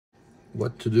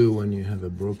What to do when you have a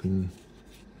broken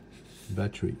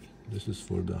battery. This is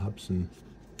for the Hubsan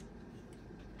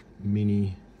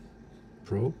Mini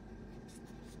Pro.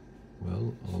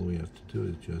 Well, all we have to do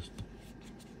is just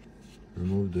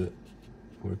remove the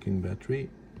working battery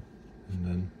and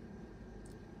then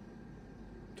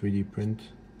 3D print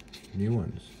new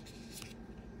ones.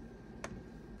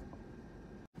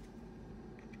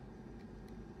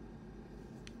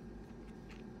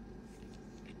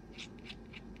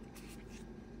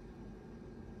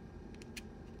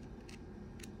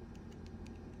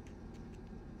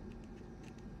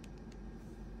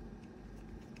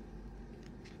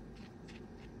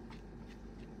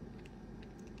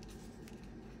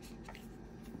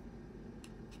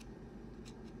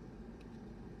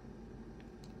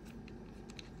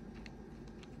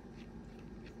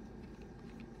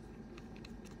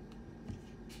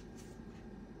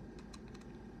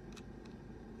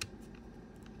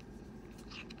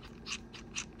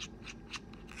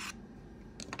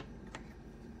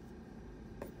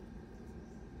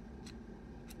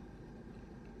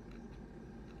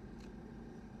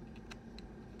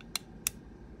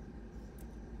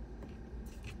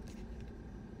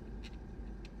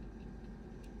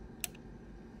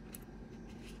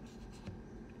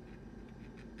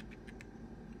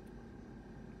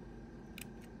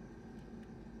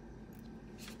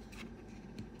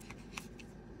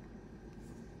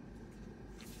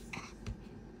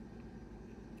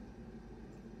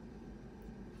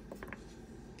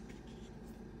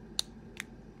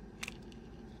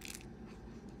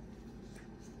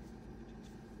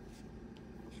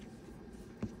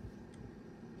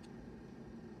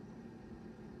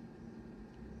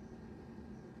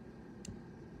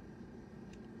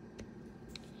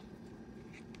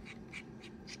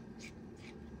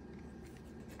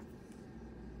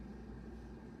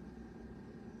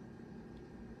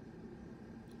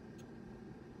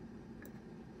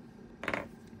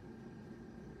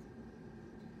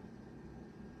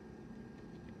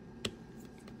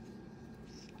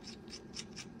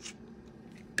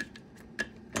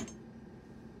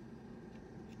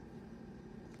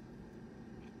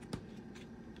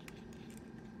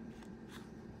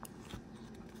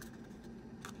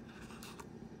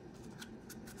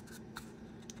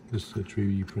 This is a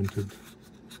 3D printed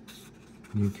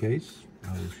new case.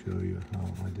 I will show you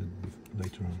how I did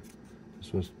later on.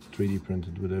 This was 3D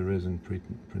printed with a resin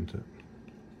printer.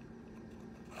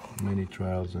 Many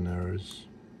trials and errors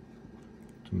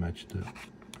to match the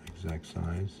exact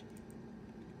size.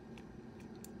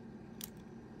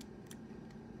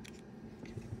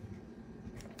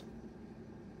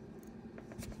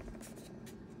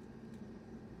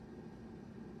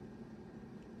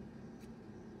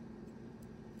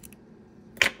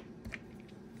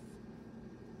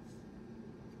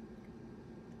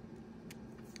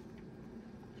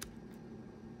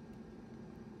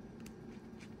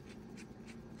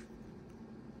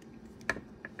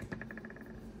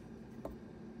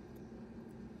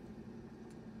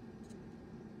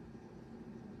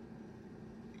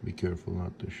 Be careful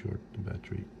not to short the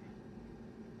battery.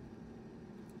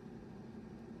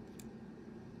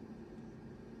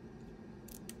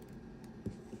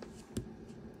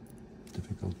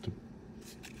 Difficult to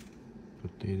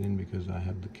put it in because I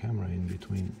have the camera in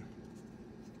between.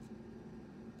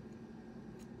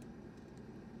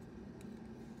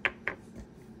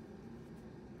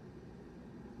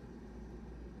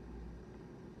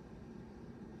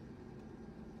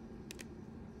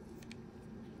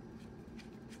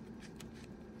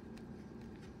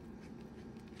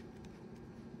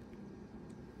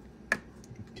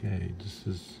 Okay, this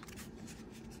is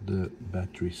the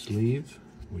battery sleeve,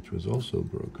 which was also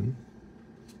broken.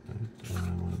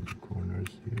 One of the corners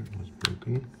here was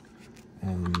broken,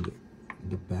 and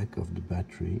the back of the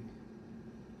battery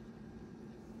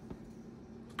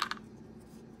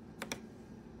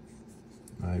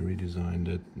I redesigned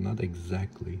it, not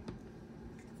exactly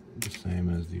the same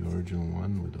as the original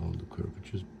one with all the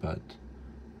curvatures, but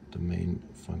the main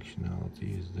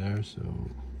functionality is there, so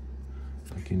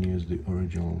I can use the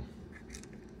original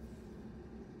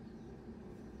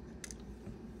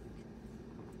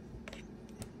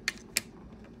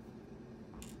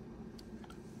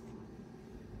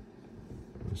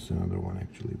There's another one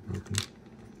actually broken,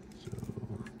 so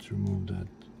let's remove that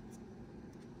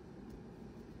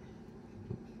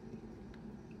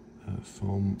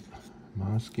foam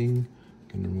masking.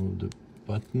 Can remove the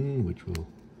button, which will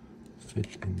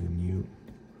fit in the new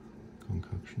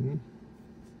concoction.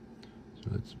 So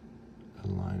let's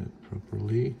align it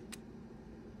properly.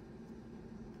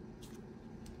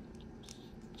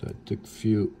 So I took a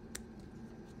few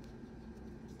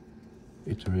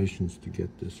iterations to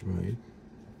get this right.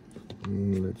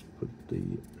 And let's put the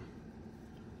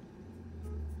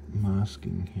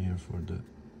masking here for the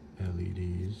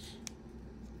LEDs,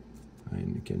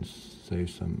 and you can save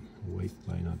some weight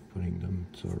by not putting them.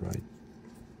 It's alright,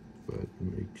 but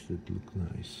makes it look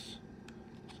nice.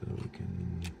 So we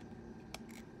can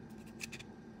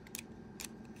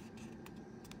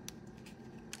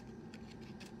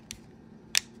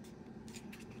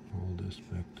hold this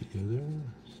back together.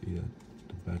 See that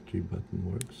the battery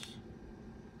button works,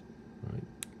 right?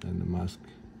 And the mask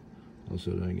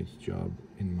also doing its job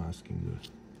in masking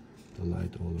the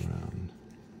light all around.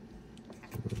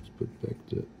 So let's put back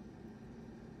the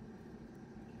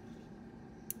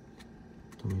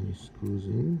tiny screws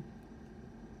in.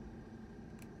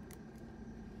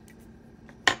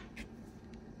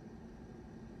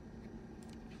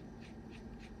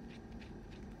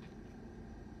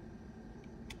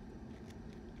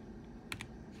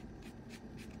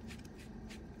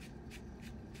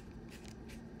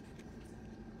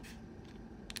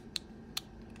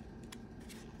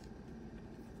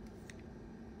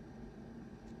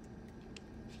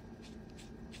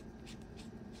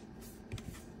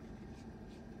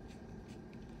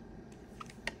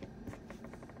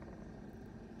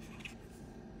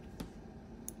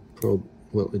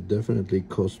 Well, it definitely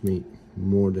cost me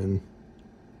more than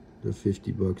the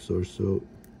 50 bucks or so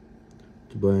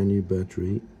to buy a new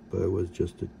battery, but it was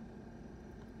just a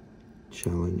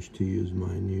challenge to use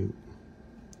my new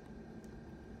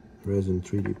resin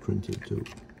 3D printer to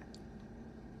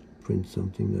print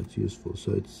something that's useful.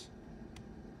 So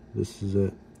this is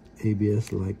a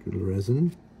ABS like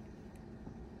resin.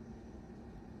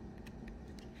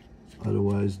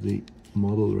 Otherwise the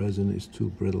model resin is too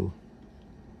brittle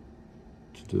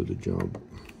to do the job.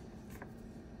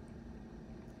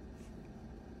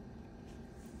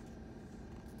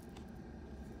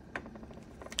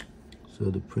 So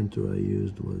the printer I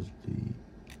used was the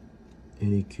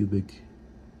Anycubic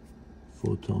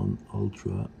Photon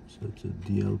Ultra, so it's a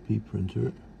DLP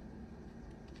printer.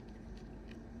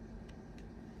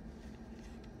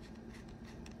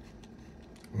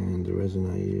 And the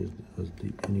resin I used was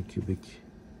the Anycubic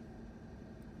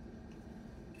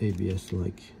ABS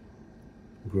like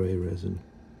gray resin.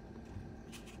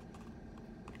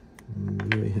 I'm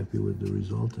very happy with the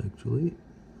result actually.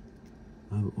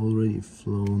 I've already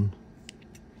flown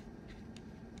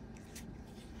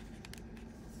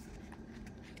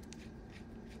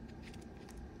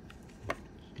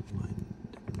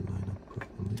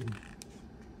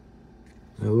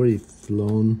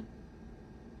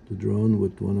the drone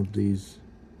with one of these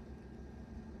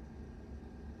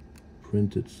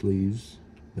printed sleeves,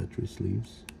 battery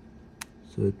sleeves,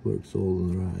 so it works all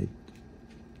right.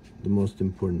 The most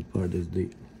important part is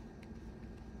these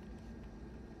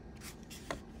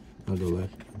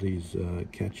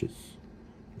catches,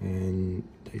 and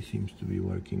they seems to be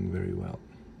working very well.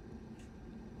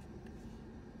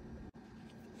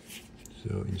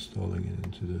 So installing it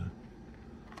into the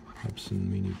Hubsan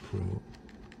Mini Pro,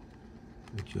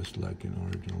 just like an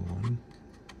original one.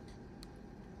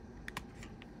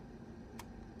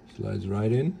 Slides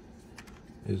right in.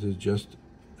 This is just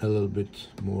a little bit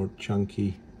more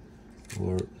chunky,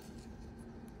 so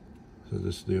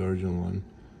this is the original one.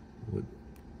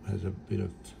 Has a bit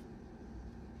of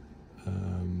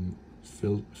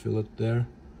fillet there.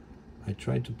 I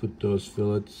tried to put those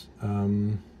fillets.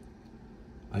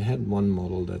 I had one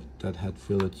model that had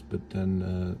fillets, but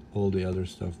then all the other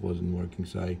stuff wasn't working,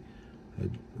 so I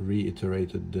had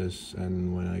reiterated this,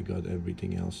 and when I got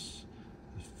everything else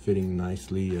fitting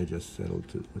nicely, I just settled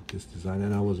with this design.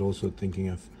 And I was also thinking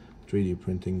of 3D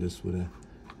printing this with a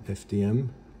FDM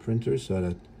printer, so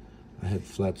that I had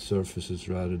flat surfaces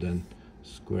rather than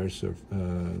square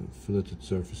filleted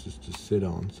surfaces to sit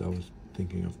on. So I was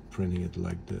thinking of printing it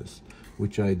like this,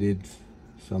 which I did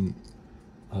some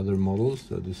other models.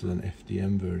 So this is an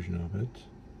FDM version of it.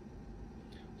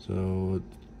 So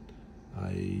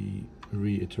I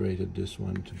reiterated this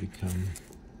one to become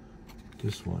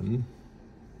this one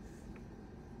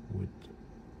with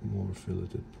more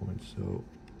filleted points, so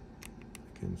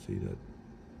I can see that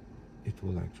it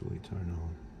will actually turn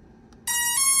on.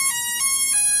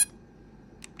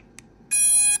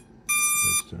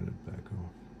 Let's turn it back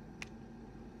off.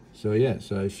 So yeah,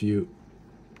 so if you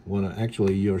want to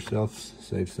actually yourself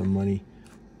save some money,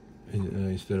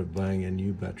 instead of buying a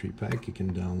new battery pack, you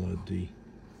can download the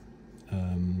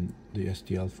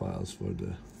STL files for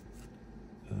the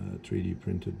 3D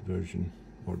printed version,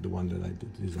 or the one that I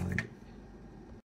designed.